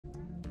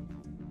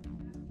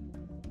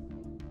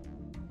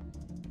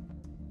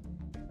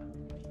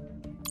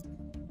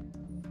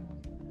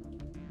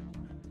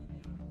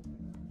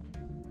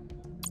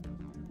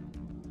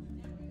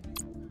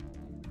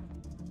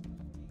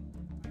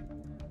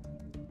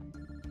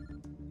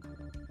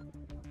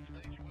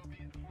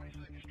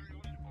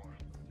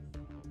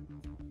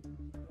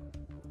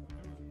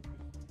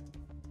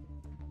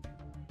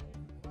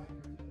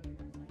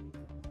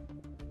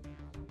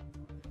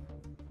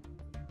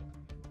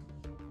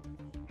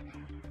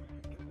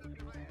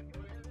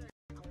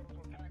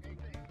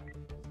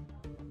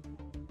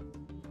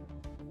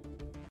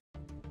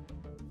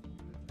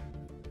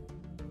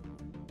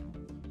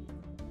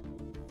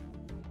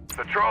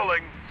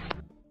Patrolling.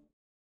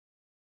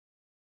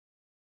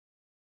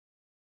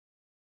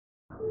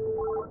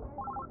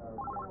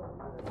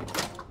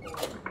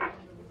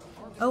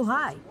 Oh,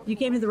 hi. You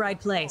came to the right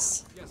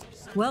place.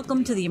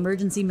 Welcome to the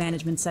Emergency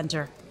Management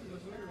Center.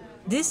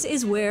 This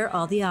is where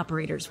all the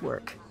operators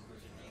work.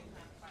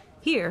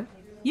 Here,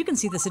 you can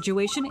see the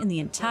situation in the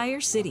entire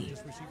city.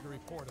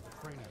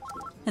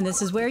 And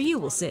this is where you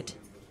will sit.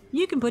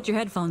 You can put your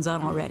headphones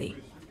on already.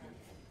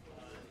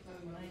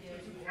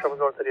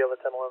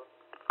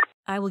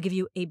 I will give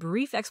you a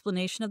brief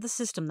explanation of the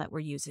system that we're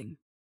using.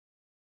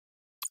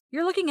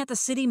 You're looking at the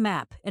city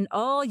map and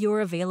all your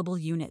available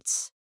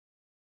units.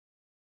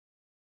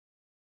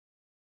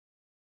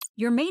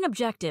 Your main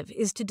objective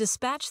is to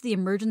dispatch the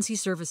emergency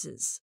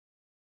services.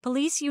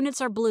 Police units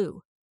are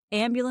blue,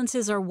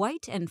 ambulances are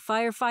white, and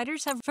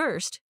firefighters have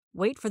first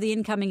wait for the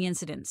incoming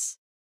incidents.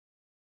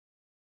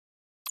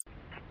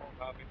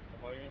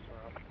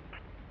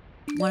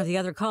 One of the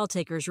other call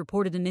takers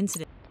reported an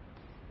incident.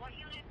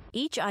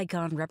 Each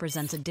icon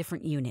represents a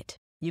different unit.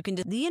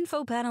 The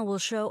info panel will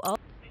show all.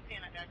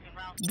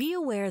 Be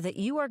aware that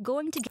you are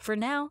going to. For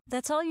now,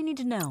 that's all you need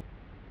to know.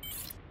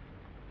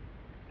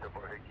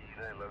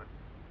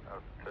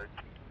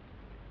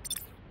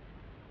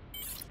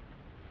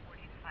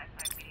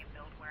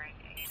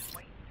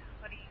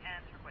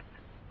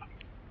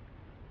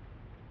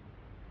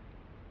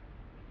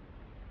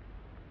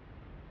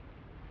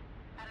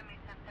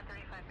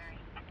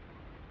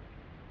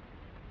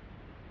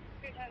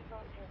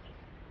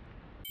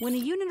 When a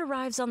unit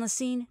arrives on the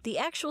scene, the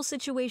actual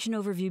situation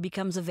overview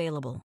becomes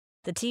available.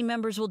 The team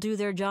members will do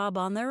their job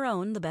on their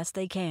own the best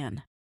they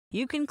can.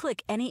 You can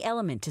click any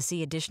element to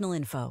see additional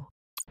info.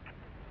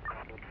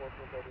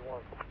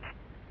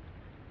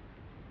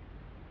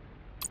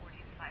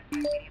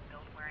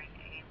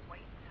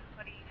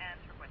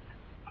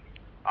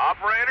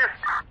 Operator,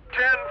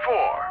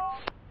 10-4.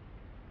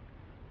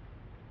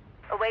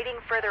 Awaiting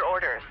further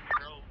orders.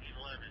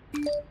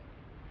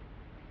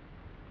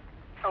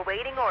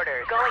 Awaiting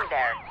orders. Going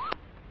there.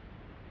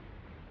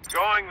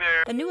 Going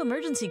there. A new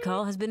emergency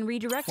call has been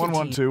redirected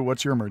 112,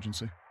 what's your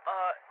emergency?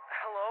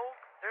 Hello?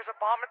 There's a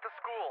bomb at the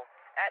school.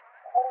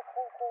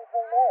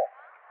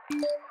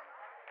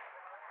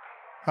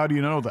 How do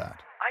you know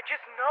that? I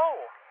just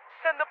know.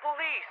 Send the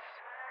police.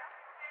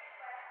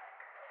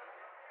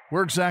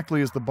 Where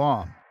exactly is the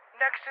bomb?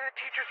 Next to the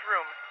teacher's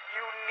room.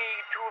 You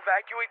need to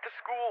evacuate the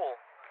school.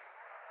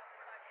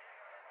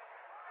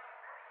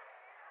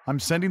 I'm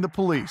sending the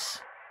police.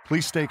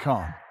 Please stay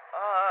calm. Okay.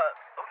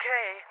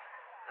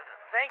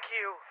 Thank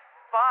you.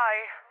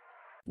 Bye.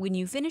 When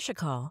you finish a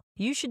call,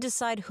 you should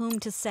decide whom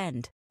to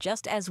send,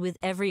 just as with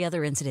every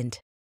other incident.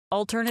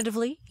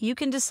 Alternatively, you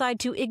can decide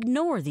to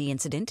ignore the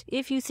incident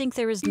if you think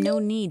there is no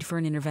need for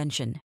an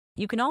intervention.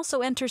 You can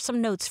also enter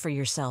some notes for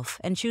yourself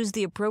and choose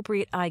the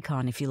appropriate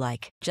icon if you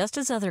like, just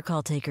as other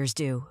call takers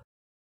do.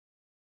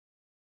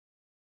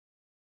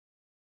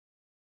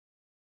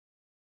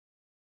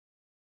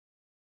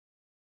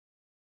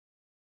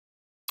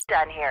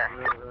 Done here.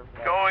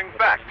 Going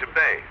back to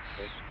base.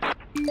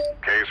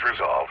 Case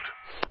resolved.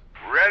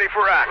 Ready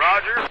for action.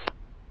 Roger.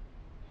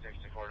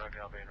 64, not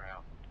gonna be in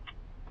route.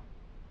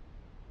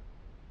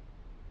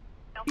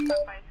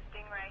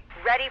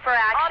 Ready for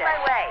action. On my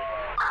way.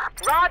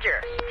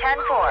 Roger.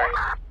 10-4.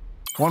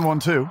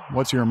 112,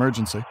 what's your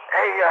emergency?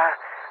 Hey,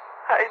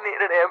 I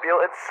need an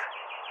ambulance.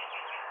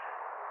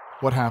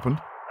 What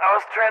happened? I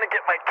was trying to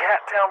get my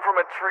cat down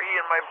from a tree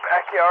in my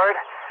backyard,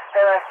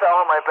 and I fell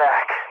on my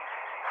back.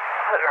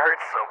 It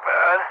hurts so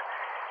bad.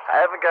 I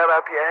haven't got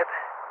up yet.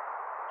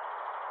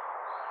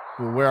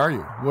 Well, where are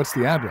you? What's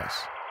the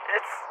address?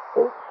 It's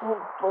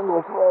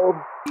Spindles Road.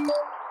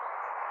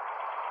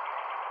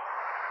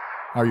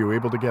 Are you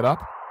able to get up?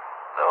 No,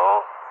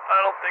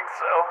 I don't think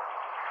so.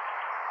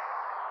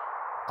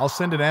 I'll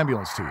send an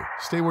ambulance to you.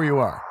 Stay where you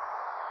are.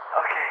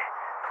 Okay,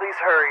 please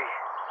hurry.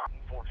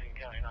 14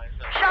 County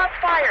 97. Shots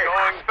fired.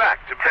 Going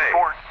back to base.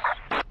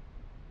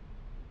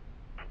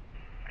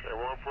 Okay,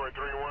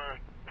 1431.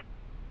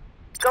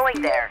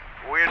 Going there.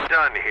 We're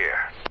done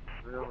here.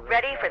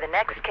 Ready for the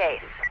next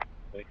case.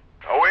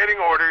 Awaiting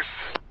orders.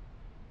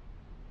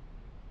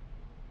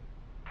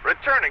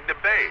 Returning to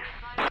base.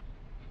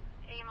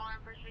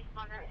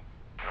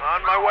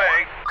 On my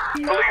way.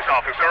 Police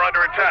officer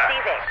under attack.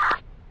 Receiving.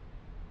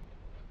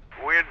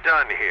 We're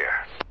done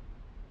here.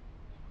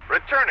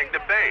 Returning to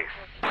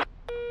base.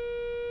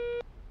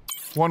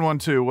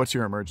 112, what's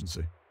your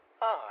emergency?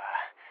 Oh,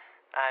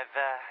 I've,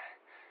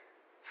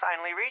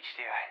 finally reached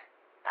you.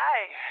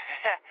 Hi.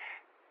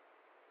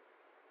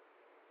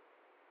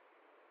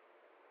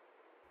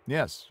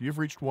 Yes, you've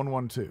reached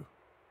 112.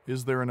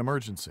 Is there an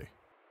emergency?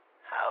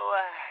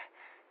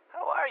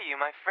 How are you,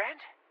 my friend?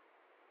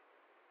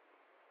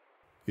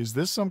 Is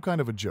this some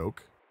kind of a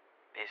joke?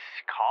 This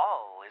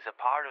call is a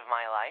part of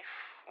my life,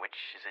 which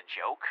is a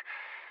joke.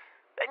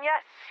 And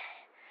yes,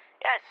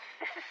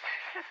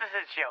 this is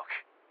a joke.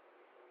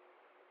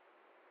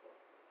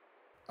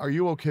 Are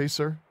you okay,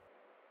 sir?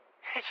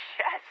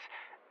 Yes,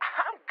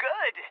 I'm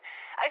good.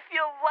 I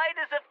feel light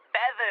as a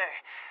feather.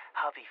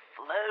 I'll be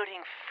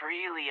floating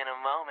freely in a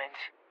moment.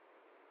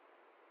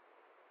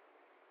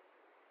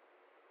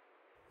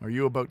 Are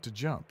you about to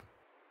jump?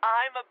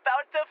 I'm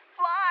about to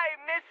fly,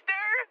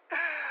 mister!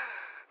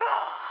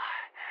 Oh,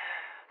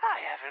 I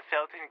haven't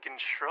felt in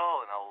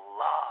control in a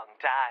long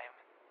time.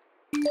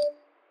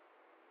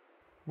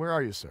 Where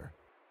are you, sir?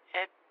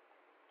 It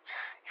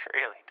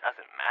really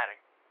doesn't matter.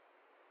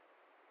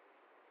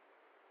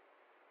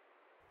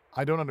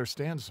 I don't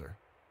understand, sir.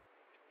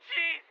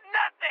 Jeez,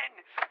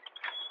 nothing!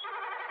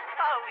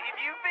 I'll leave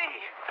you be,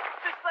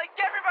 just like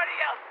everybody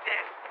else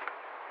did.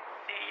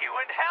 See you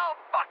in hell,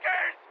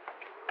 fuckers!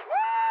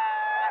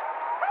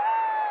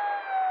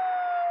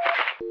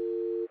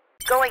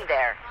 Going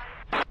there.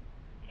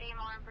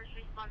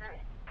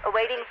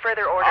 Awaiting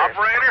further orders.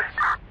 Operator?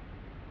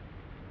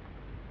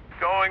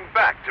 Going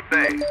back to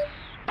base.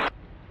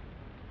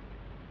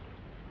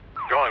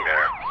 Going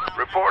there.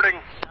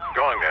 Reporting.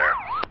 Going there.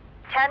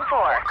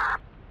 10-4.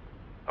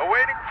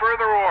 Awaiting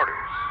further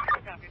orders.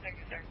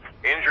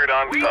 Injured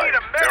on site.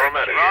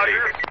 Paramedic.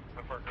 Roger.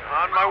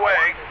 On my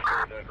way.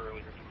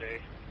 Earlier today.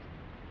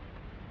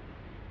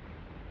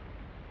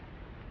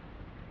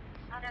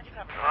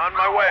 On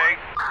my way.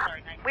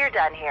 We're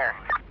done here.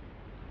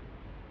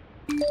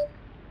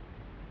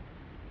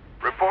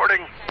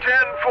 Reporting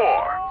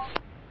 10-4.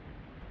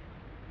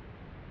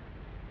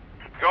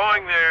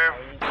 Going there.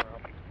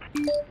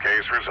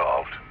 Case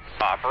resolved.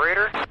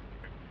 Operator?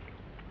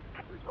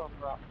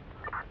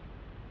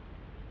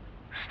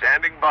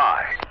 Standing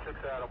by.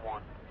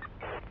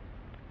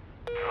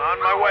 On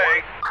my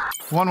way.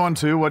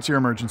 112, what's your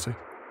emergency?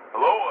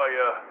 Hello,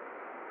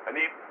 I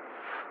need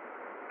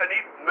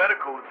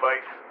medical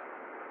advice.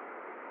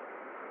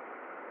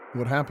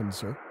 What happened,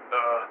 sir?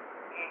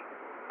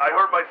 I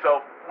hurt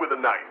myself with a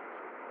knife.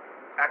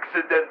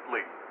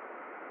 Accidentally.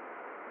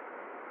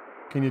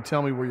 Can you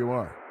tell me where you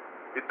are?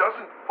 It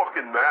doesn't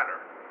fucking matter.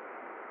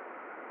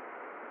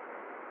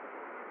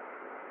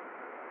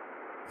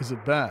 Is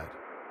it bad?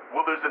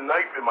 Well, there's a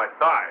knife in my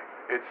thigh.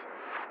 It's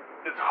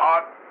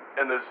hot,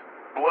 and there's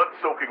blood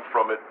soaking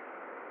from it.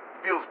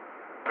 Feels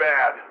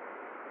bad.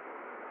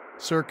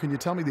 Sir, can you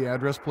tell me the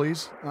address,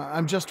 please?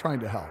 I'm just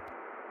trying to help.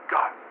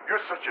 God, you're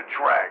such a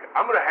drag.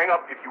 I'm gonna hang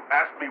up if you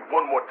ask me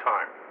one more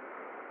time.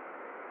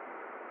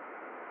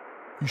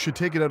 You should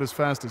take it out as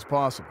fast as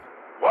possible.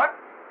 What?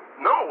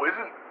 No,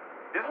 isn't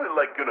it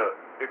like gonna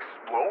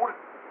explode?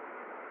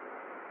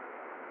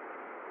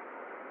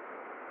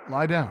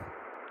 Lie down.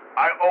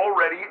 I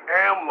already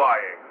am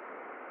lying.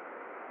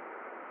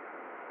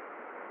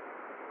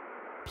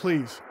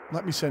 Please,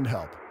 let me send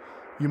help.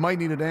 You might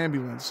need an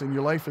ambulance, and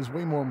your life is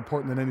way more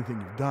important than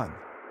anything you've done.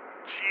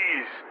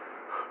 Jeez.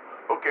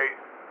 Okay.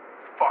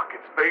 Fuck,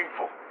 it's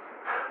painful.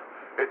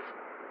 It's...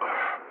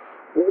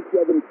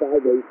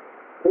 4758,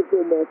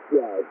 Coco Must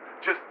Drive.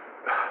 Just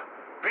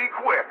be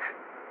quick.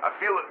 I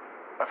feel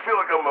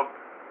like I'm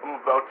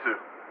about to.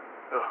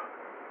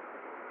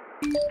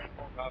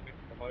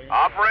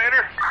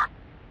 Operator?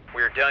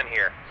 We're done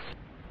here.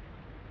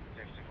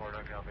 64,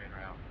 don't copy en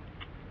route.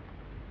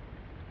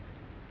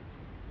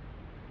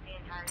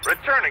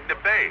 Returning to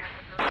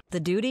base. The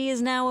duty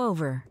is now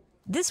over.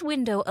 This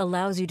window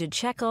allows you to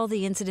check all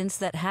the incidents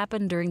that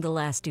happened during the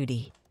last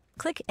duty.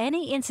 Click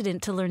any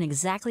incident to learn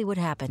exactly what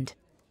happened.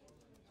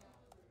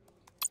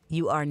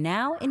 You are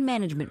now in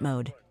management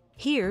mode.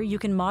 Here, you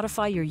can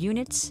modify your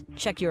units,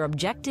 check your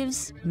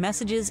objectives,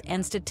 messages,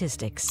 and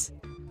statistics.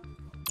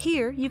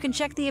 Here, you can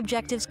check the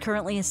objectives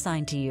currently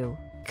assigned to you.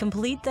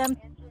 Complete them.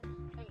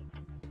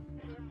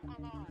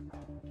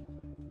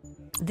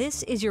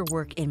 This is your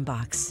work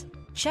inbox.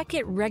 Check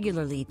it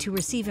regularly to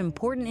receive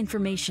important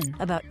information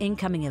about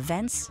incoming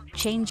events,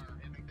 change.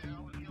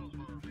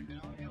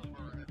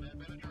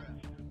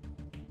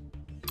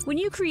 When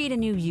you create a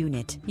new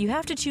unit, you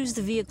have to choose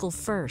the vehicle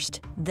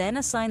first, then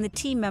assign the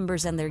team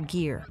members and their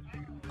gear.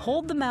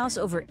 Hold the mouse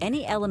over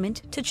any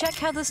element to check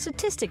how the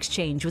statistics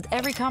change with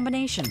every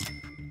combination.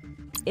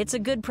 It's a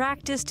good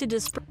practice to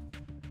display.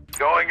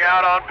 Going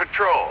out on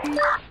patrol.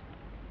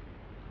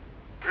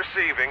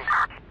 Receiving.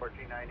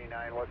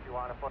 1499, what you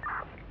want to put?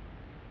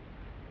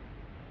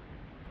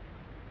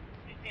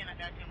 I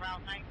got you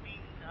route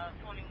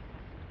 1920.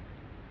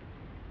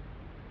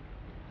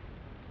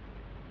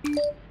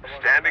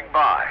 Standing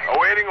by.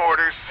 Awaiting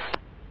orders.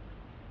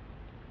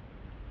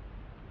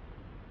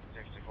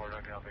 64,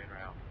 don't copy en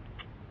route.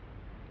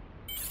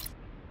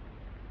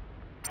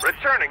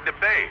 Returning to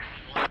base.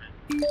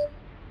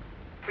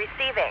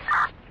 Receiving.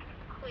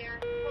 Clear.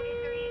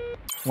 23.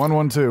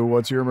 112,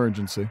 what's your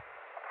emergency?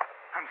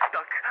 I'm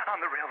stuck on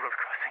the railroad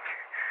crossing.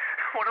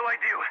 What do I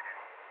do?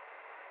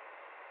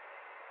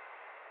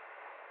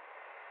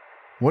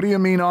 What do you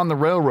mean on the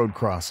railroad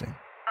crossing?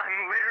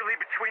 I'm literally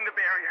between the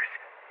barriers.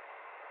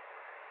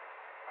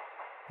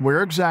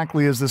 Where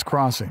exactly is this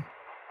crossing?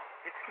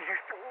 It's near.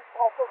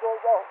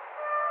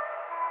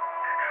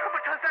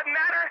 But does that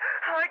matter?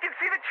 I can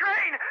see the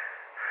train!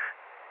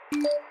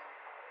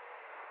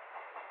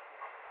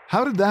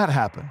 How did that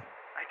happen?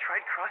 I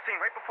tried crossing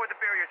right before the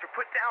barriers were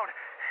put down,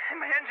 and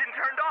my engine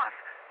turned off.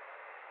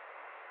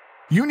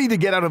 You need to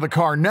get out of the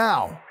car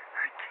now. I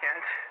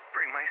can't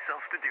bring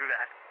myself to do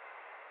that.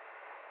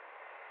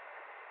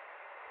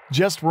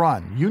 Just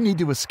run. You need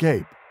to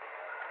escape. Okay.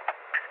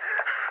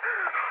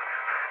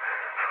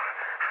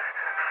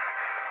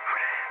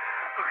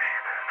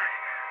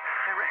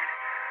 I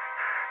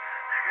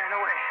ran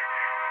away.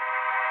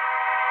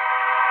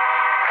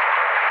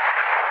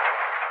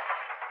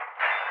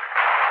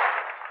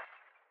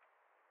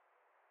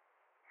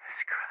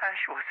 This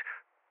crash was...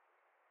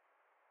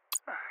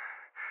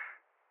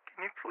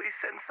 Can you please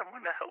send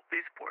someone to help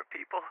these poor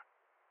people?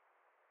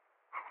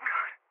 Oh,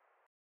 God.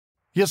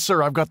 Yes,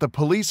 sir. I've got the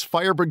police,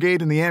 fire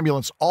brigade, and the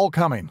ambulance all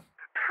coming.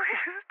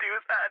 Please do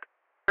that.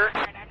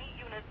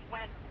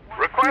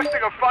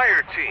 Requesting a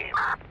fire team.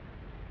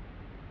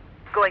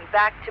 Going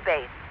back to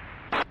base.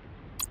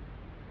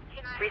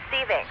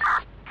 Receiving.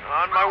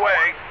 On my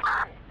way.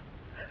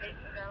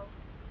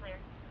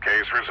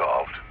 Case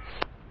resolved.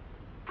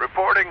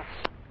 Reporting.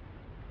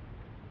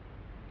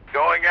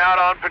 Going out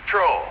on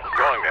patrol.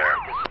 Going there.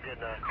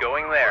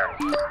 Going there.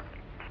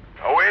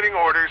 Awaiting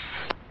orders.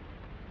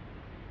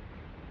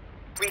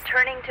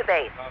 Returning to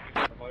base.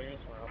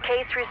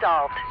 Case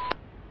resolved.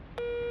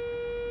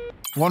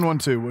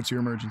 112, what's your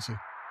emergency?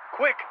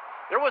 Quick!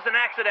 There was an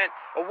accident.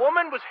 A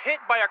woman was hit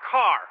by a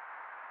car.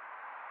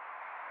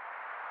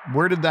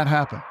 Where did that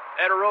happen?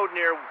 At a road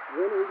near...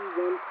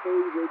 181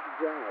 Prairie Ridge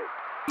Drive.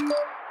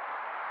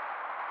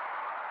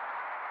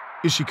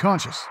 Is she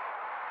conscious?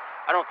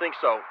 I don't think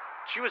so.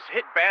 She was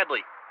hit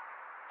badly.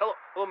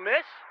 Hello,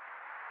 miss?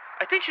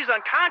 I think she's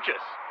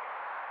unconscious.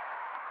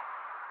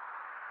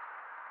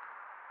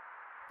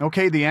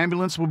 Okay, the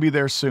ambulance will be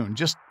there soon.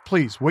 Just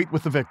please, wait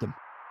with the victim.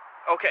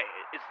 Okay,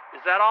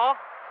 is that all?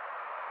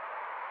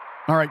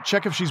 All right,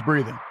 check if she's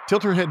breathing.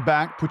 Tilt her head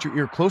back, put your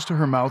ear close to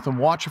her mouth, and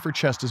watch if her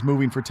chest is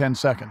moving for 10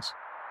 seconds.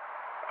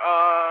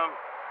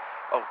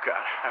 Oh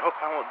God, I hope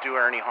I won't do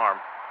her any harm.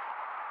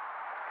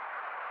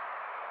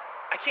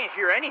 I can't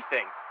hear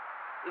anything.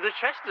 The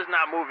chest is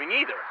not moving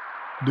either.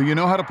 Do you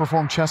know how to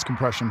perform chest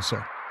compression,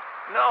 sir?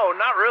 No,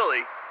 not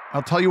really.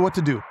 I'll tell you what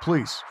to do.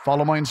 Please,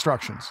 follow my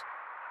instructions.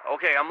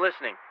 Okay, I'm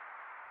listening.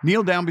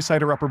 Kneel down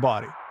beside her upper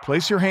body.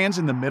 Place your hands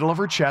in the middle of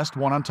her chest,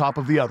 one on top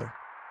of the other.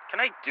 Can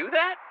I do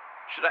that?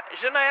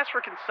 Shouldn't I ask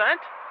for consent?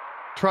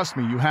 Trust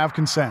me, you have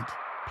consent.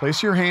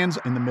 Place your hands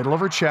in the middle of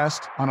her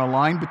chest on a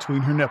line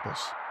between her nipples.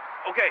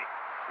 Okay,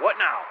 what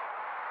now?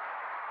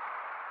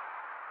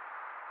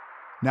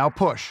 Now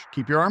push.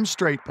 Keep your arms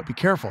straight, but be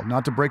careful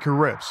not to break her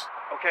ribs.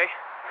 Okay.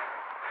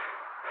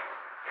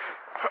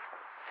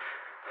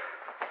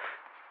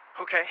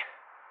 Okay.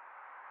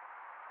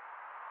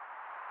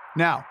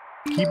 Now,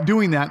 keep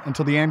doing that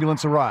until the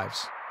ambulance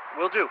arrives.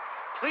 Will do.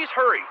 Please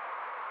hurry.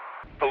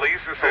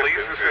 Police assistance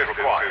is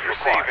required.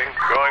 Receiving.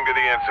 Going to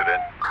the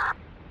incident.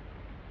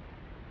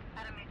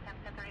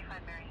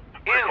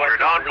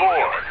 Injured on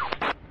board.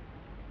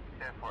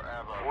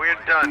 We're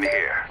done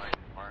here.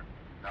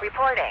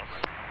 Reporting.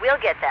 We'll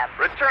get them.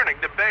 Returning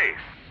to base.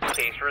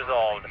 Case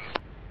resolved.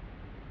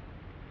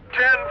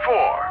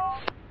 10-4.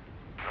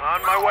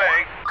 On my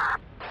way.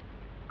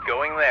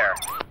 Going there.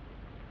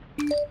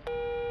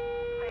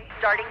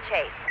 Starting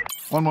chase.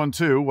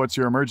 112, what's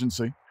your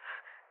emergency?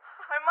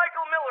 I'm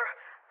Michael Miller.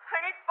 I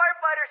need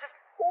firefighters.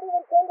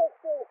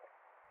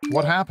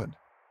 What happened?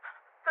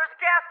 There's a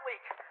gas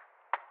leak.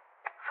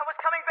 I was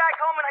coming back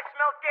home and I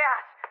smelled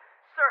gas.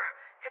 Sir,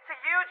 it's a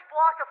huge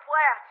block of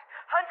flats.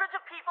 Hundreds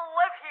of people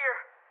live here.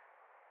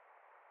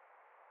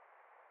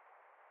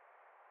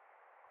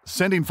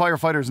 Sending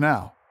firefighters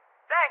now.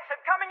 Thanks,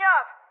 I'm coming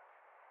up.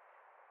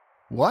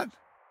 What?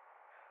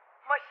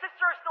 My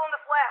sister is still in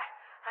the flat.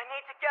 I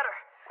need to get her,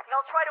 and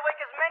I'll try to wake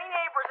as many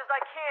neighbors as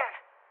I can.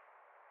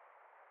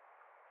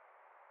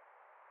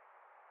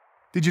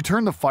 Did you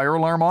turn the fire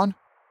alarm on?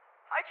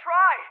 I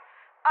tried.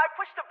 I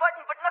pushed the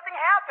button, but nothing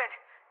happened.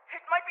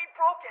 It might be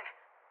broken.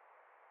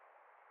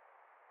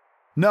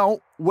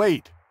 No,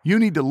 wait. You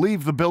need to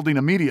leave the building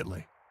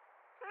immediately.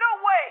 No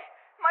way!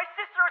 My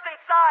sister is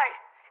inside,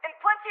 and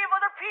plenty of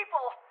other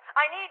people.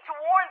 I need to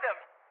warn them.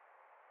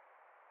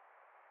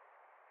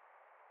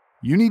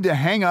 You need to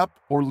hang up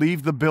or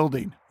leave the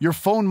building. Your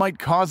phone might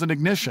cause an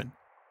ignition.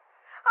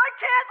 I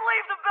can't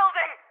leave the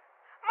building!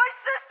 My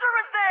sister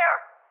is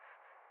there!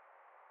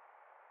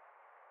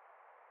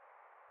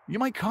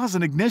 You might cause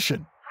an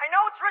ignition. I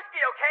know it's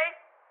risky, okay?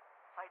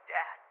 My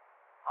dad,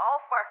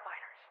 all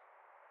firefighters,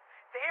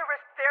 they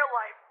risk their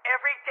life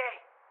every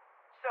day.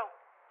 So,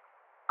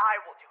 I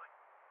will do it.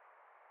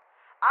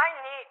 I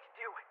need to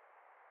do it.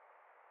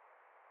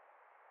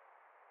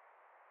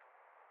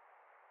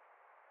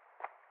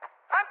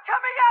 I'm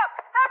coming up!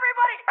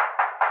 Everybody!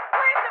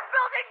 Leave the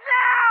building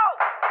now!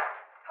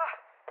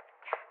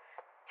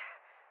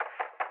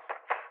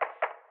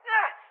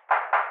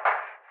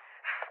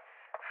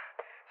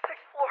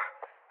 Sixth floor.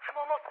 I'm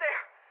almost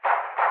there.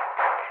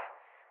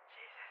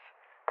 Jesus.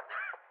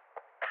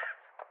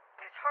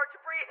 It's hard to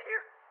breathe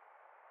here.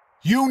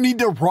 You need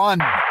to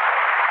run.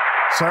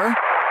 Sir?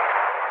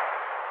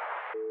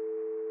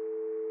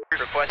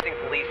 Requesting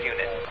police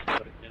unit.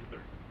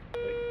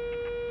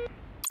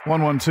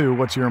 112,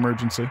 what's your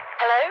emergency?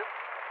 Hello?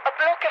 A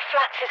block of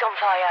flats is on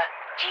fire.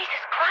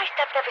 Jesus Christ,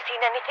 I've never seen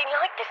anything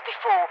like this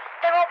before.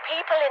 There are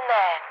people in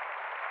there.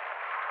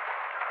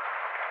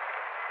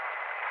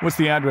 What's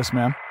the address,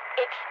 ma'am?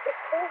 It's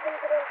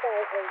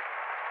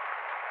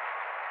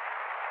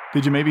 400,000.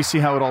 Did you maybe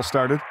see how it all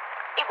started?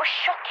 It was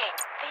shocking.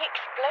 The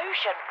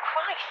explosion.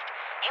 Christ.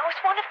 It was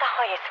one of the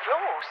highest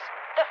floors.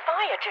 The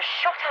fire just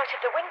shot out of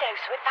the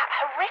windows with that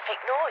horrific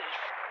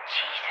noise.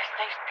 Jesus,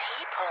 those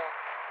people.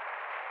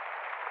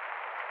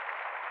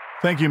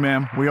 Thank you,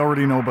 ma'am. We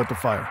already know about the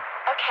fire.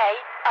 Okay,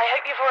 I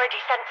hope you've already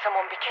sent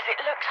someone because it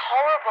looks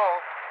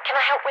horrible. Can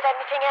I help with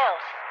anything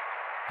else?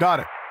 Got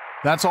it.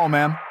 That's all,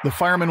 ma'am. The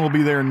firemen will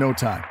be there in no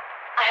time.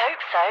 I hope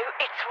so.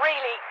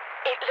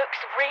 It looks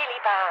really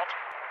bad.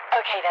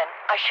 Okay then,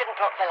 I shouldn't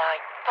block the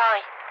line.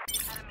 Bye.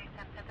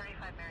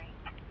 SATA-35, Mary.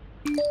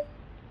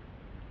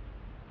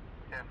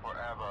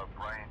 10-4 Ava,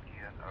 Brian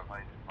Ian of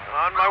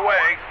On my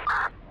way.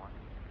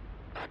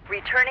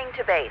 Returning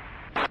to base.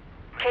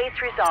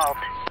 Case resolved.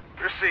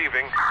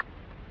 Receiving.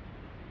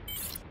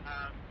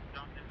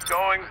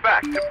 Going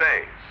back to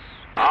base.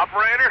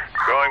 Operator,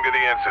 going to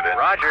the incident.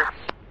 Roger.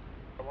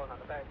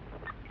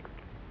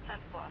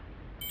 10-4.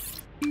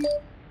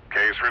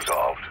 Case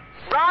resolved.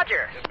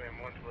 Roger. Yes, ma'am.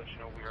 Want to let you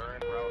know we are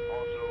en route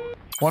also.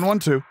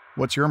 112,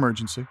 what's your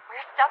emergency?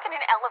 We're stuck in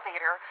an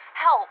elevator.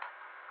 Help.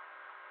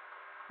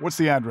 What's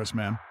the address,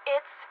 ma'am?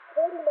 It's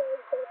 49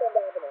 Second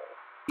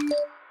Avenue.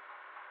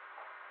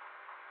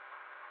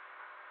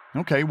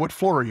 Okay, what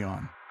floor are you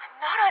on?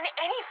 I'm not on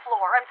any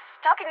floor. I'm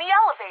stuck in the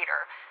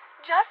elevator.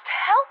 Just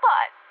help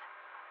us.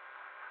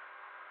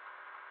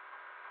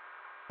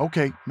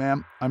 Okay,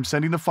 ma'am. I'm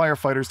sending the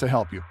firefighters to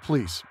help you.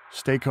 Please,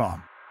 stay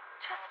calm.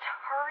 Just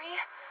hurry.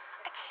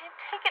 I can't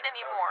take it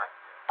anymore.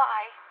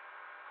 Bye.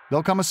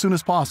 They'll come as soon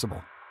as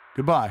possible.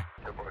 Goodbye.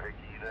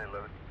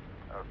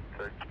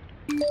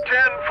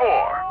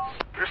 10-4.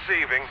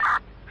 Receiving.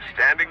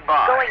 Standing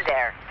by. Going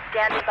there.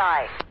 Standing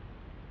by.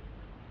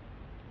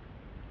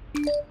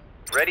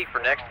 Ready for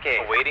next case.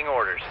 Awaiting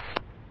orders.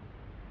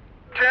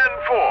 10-4.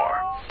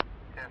 10-4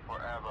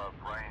 Ava,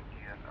 Brian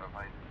Ian of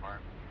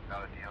Farm.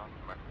 Validity on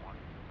the 1.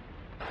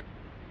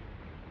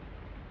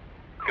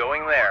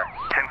 Going there.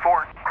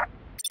 10-4.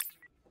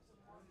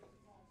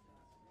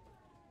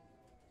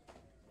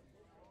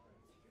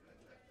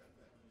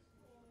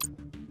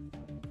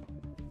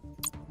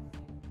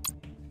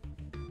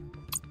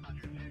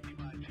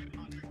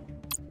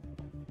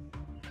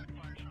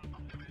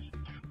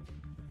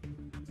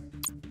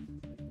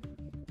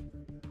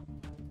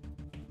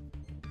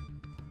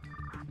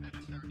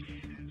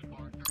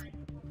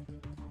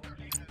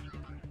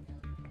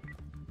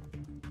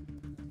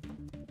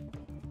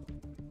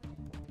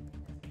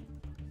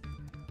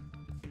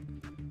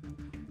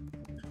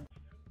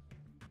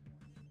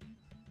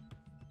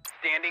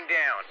 Standing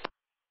down.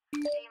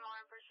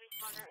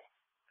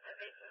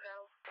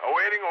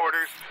 Awaiting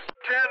orders.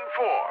 10-4.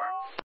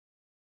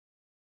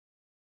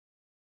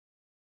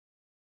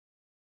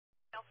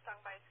 Stung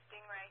by a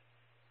stingray.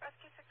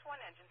 Rescue 6-1,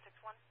 engine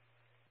 6-1.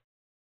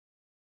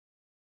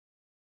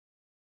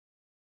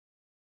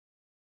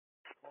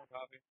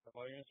 Copy.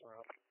 All units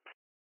are up.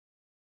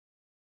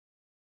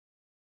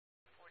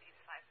 40 to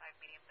 5-5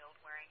 medium build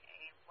wearing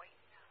a white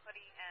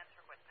hoodie and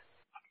turquoise pants.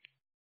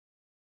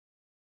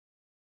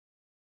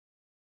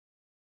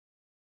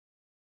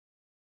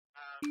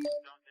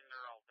 Duncan,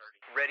 they're all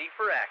 30. Ready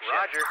for action.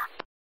 Roger.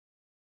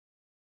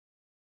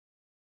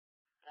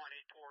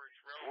 Pointing towards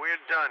road.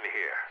 We're done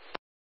here.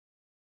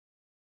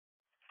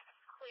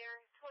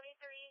 Clear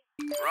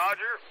 23.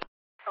 Roger.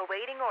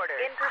 Awaiting orders.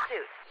 In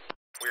pursuit.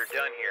 We're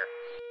done here.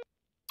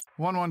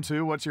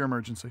 112, what's your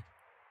emergency?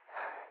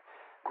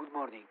 Good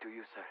morning to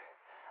you, sir.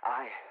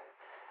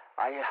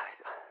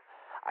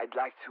 I'd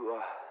like to,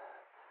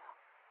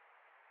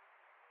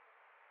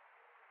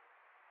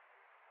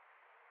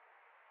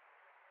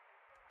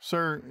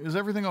 Sir, is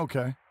everything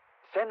okay?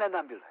 Send an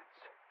ambulance.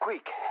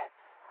 Quick.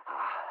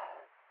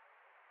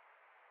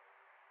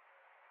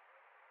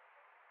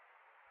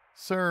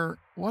 Sir,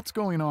 what's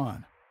going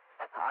on?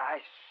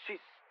 She's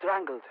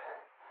strangled.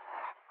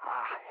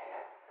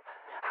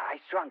 I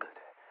strangled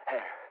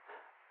her.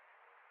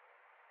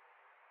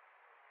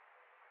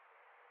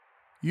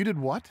 You did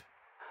what?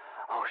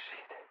 Oh,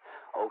 shit.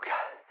 Oh,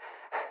 God.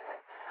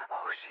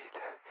 Oh, shit.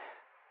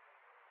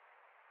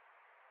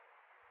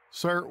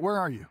 Sir, where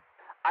are you?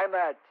 I'm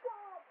at...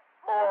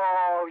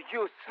 Oh,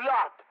 you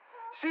slut!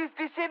 She's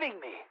deceiving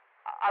me.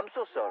 I'm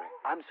so sorry.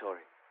 I'm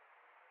sorry.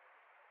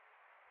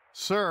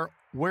 Sir,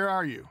 where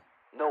are you?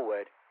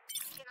 Nowhere.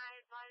 Can I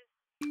advise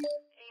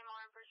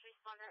AMR and first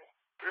responder?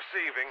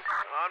 Receiving.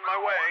 On my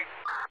way.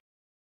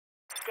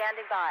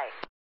 Standing by.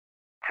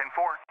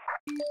 10-4.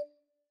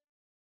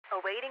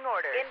 Awaiting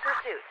orders. In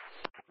pursuit.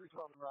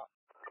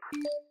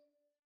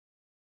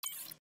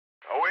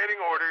 Awaiting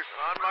orders.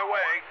 On my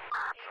way.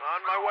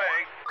 On my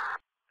way.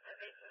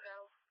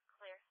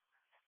 Clear.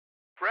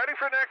 Ready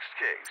for next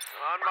case.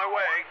 On my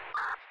way.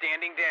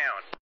 Standing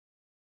down.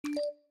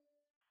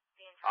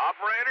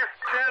 Operator,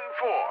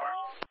 10-4.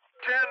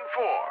 10-4.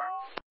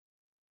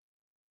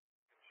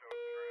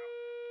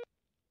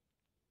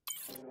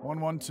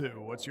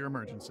 112, what's your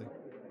emergency?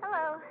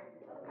 Hello.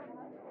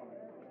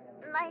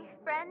 My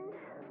friend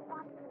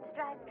wants to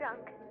drive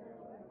drunk.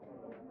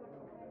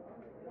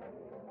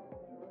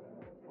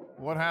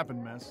 What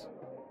happened, miss?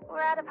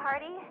 We're at a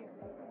party.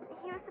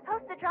 He was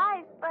supposed to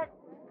drive, but,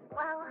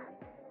 well,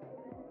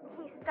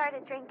 he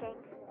started drinking.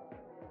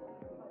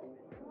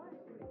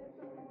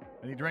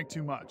 And he drank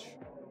too much.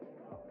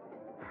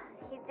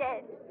 He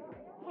did.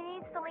 He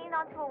needs to lean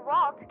onto a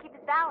wall to keep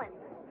his balance.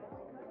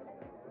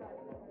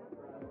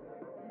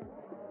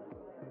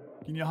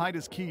 Can you hide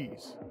his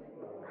keys?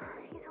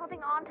 He's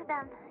holding on to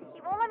them.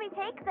 He won't let me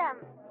take them.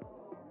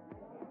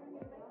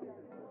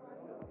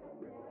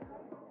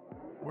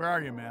 Where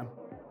are you, ma'am?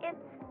 It's,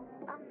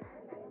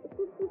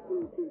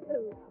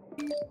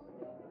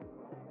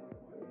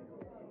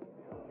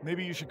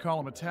 Maybe you should call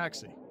him a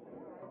taxi.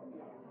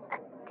 a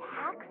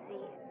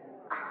taxi?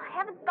 Oh, I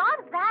haven't thought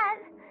of that.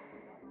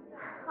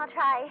 I'll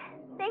try.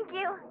 Thank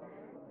you.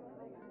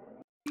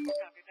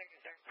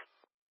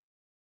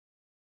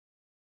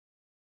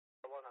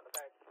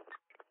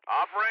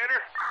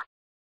 Operator?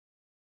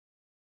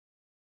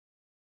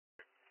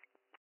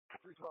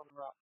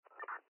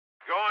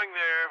 Going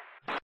there.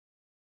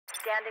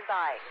 Standing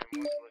by.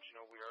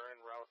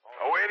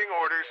 Awaiting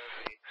orders.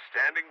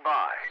 Standing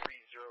by.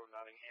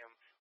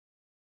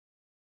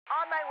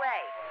 On my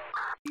way.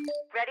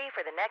 Ready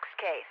for the next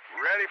case.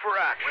 Ready for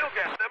action. We'll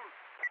get them.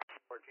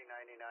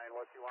 1499,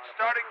 what you want?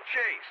 Starting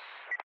chase.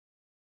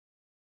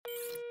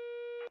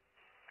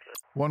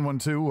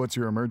 112, what's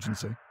your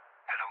emergency?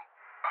 Hello.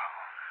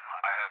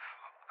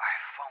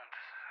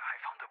 I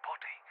found a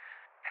body.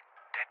 A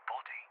dead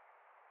body.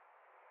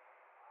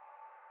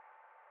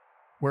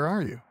 Where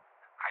are you?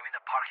 I'm in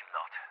a parking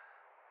lot.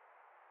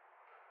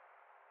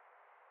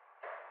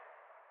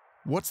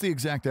 What's the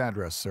exact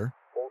address, sir?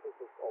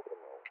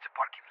 It's a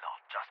parking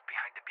lot just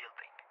behind the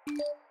building.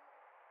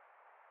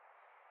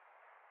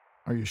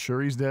 Are you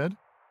sure he's dead?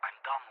 I'm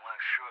damn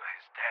well sure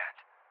he's dead.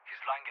 He's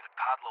lying in a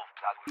padlock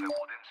clad with a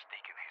wooden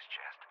stake in his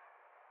chest.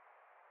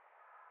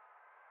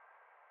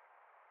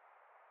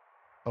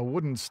 A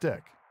wooden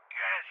stick.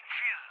 Yes,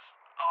 Jesus.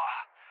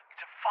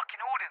 It's a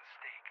fucking wooden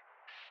stake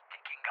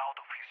sticking out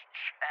of his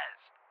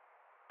chest.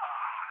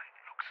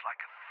 It looks like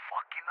a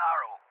fucking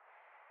arrow.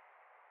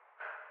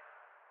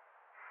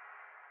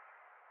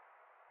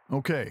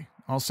 Okay,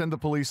 I'll send the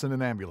police and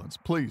an ambulance.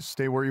 Please,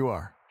 stay where you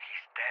are.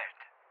 He's dead.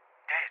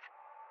 Dead.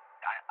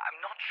 I'm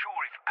not sure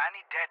if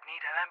any dead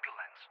need an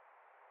ambulance.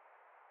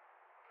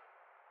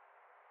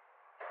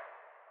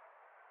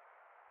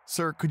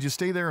 Sir, could you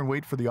stay there and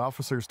wait for the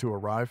officers to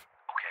arrive?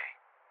 Okay.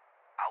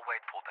 I'll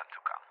wait for them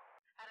to come.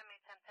 Adam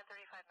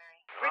 1035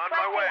 Mary. On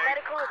my Requesting way.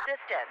 medical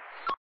assistance.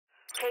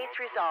 Case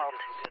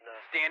resolved.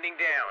 Standing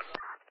down.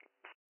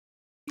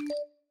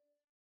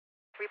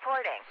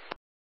 Reporting.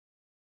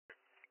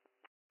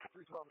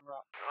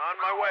 On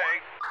my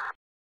way.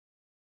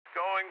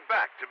 Going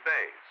back to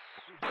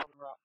base.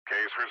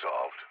 Case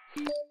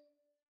resolved.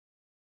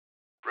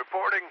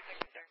 Reporting.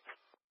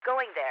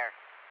 Going there.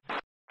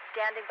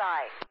 Standing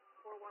by.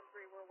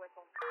 413, we're with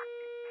them.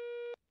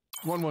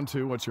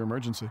 112, what's your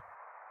emergency?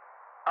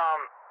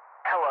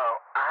 Hello.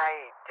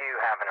 I do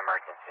have an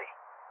emergency.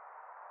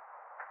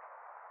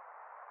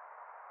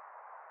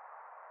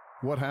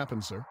 What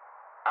happened, sir?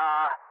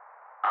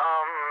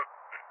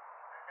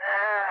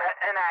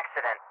 An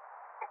accident.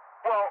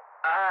 Well,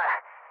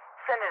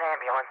 send an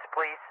ambulance,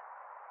 please.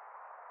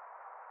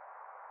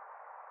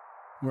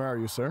 Where are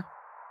you, sir?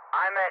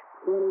 I'm at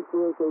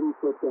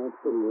 2436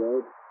 City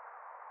Road.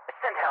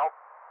 Send help,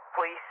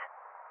 please.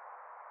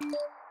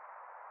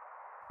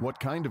 What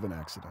kind of an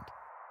accident?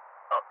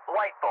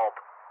 Light bulb.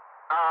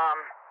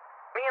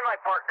 Me and my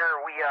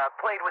partner, we,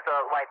 played with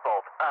a light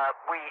bulb.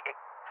 We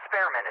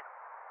experimented.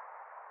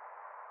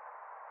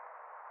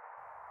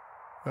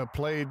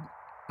 Played...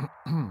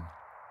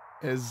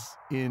 as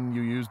in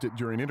you used it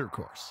during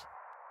intercourse.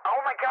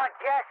 Oh my god,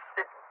 yes!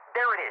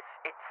 There it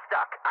is. It's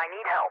stuck. I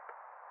need help.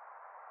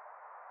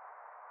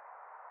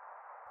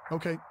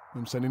 Okay,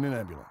 I'm sending an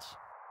ambulance.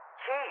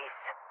 Jeez.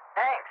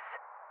 Thanks.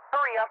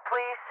 Hurry up,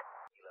 please.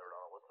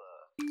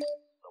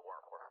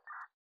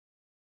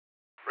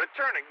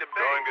 Returning to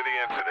base. Going to the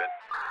incident.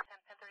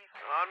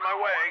 On my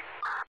way.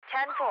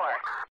 10-4.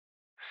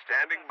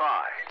 Standing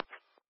by.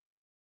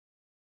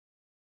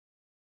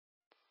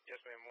 Yes,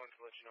 ma'am. Wanted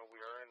to let you know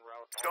we are en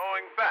route.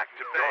 Going back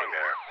to base. Going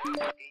there.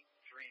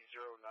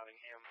 830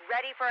 Nottingham.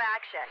 Ready for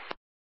action.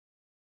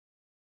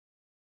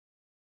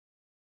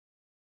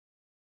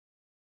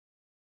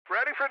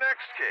 Ready for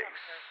next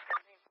case.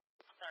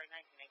 Sorry,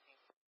 1918.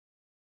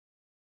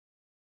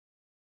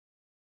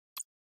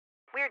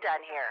 We're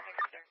done here.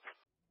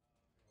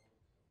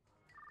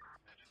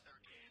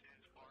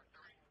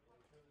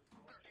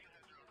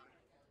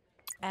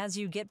 As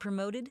you get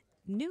promoted,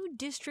 new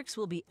districts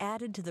will be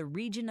added to the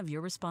region of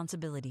your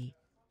responsibility.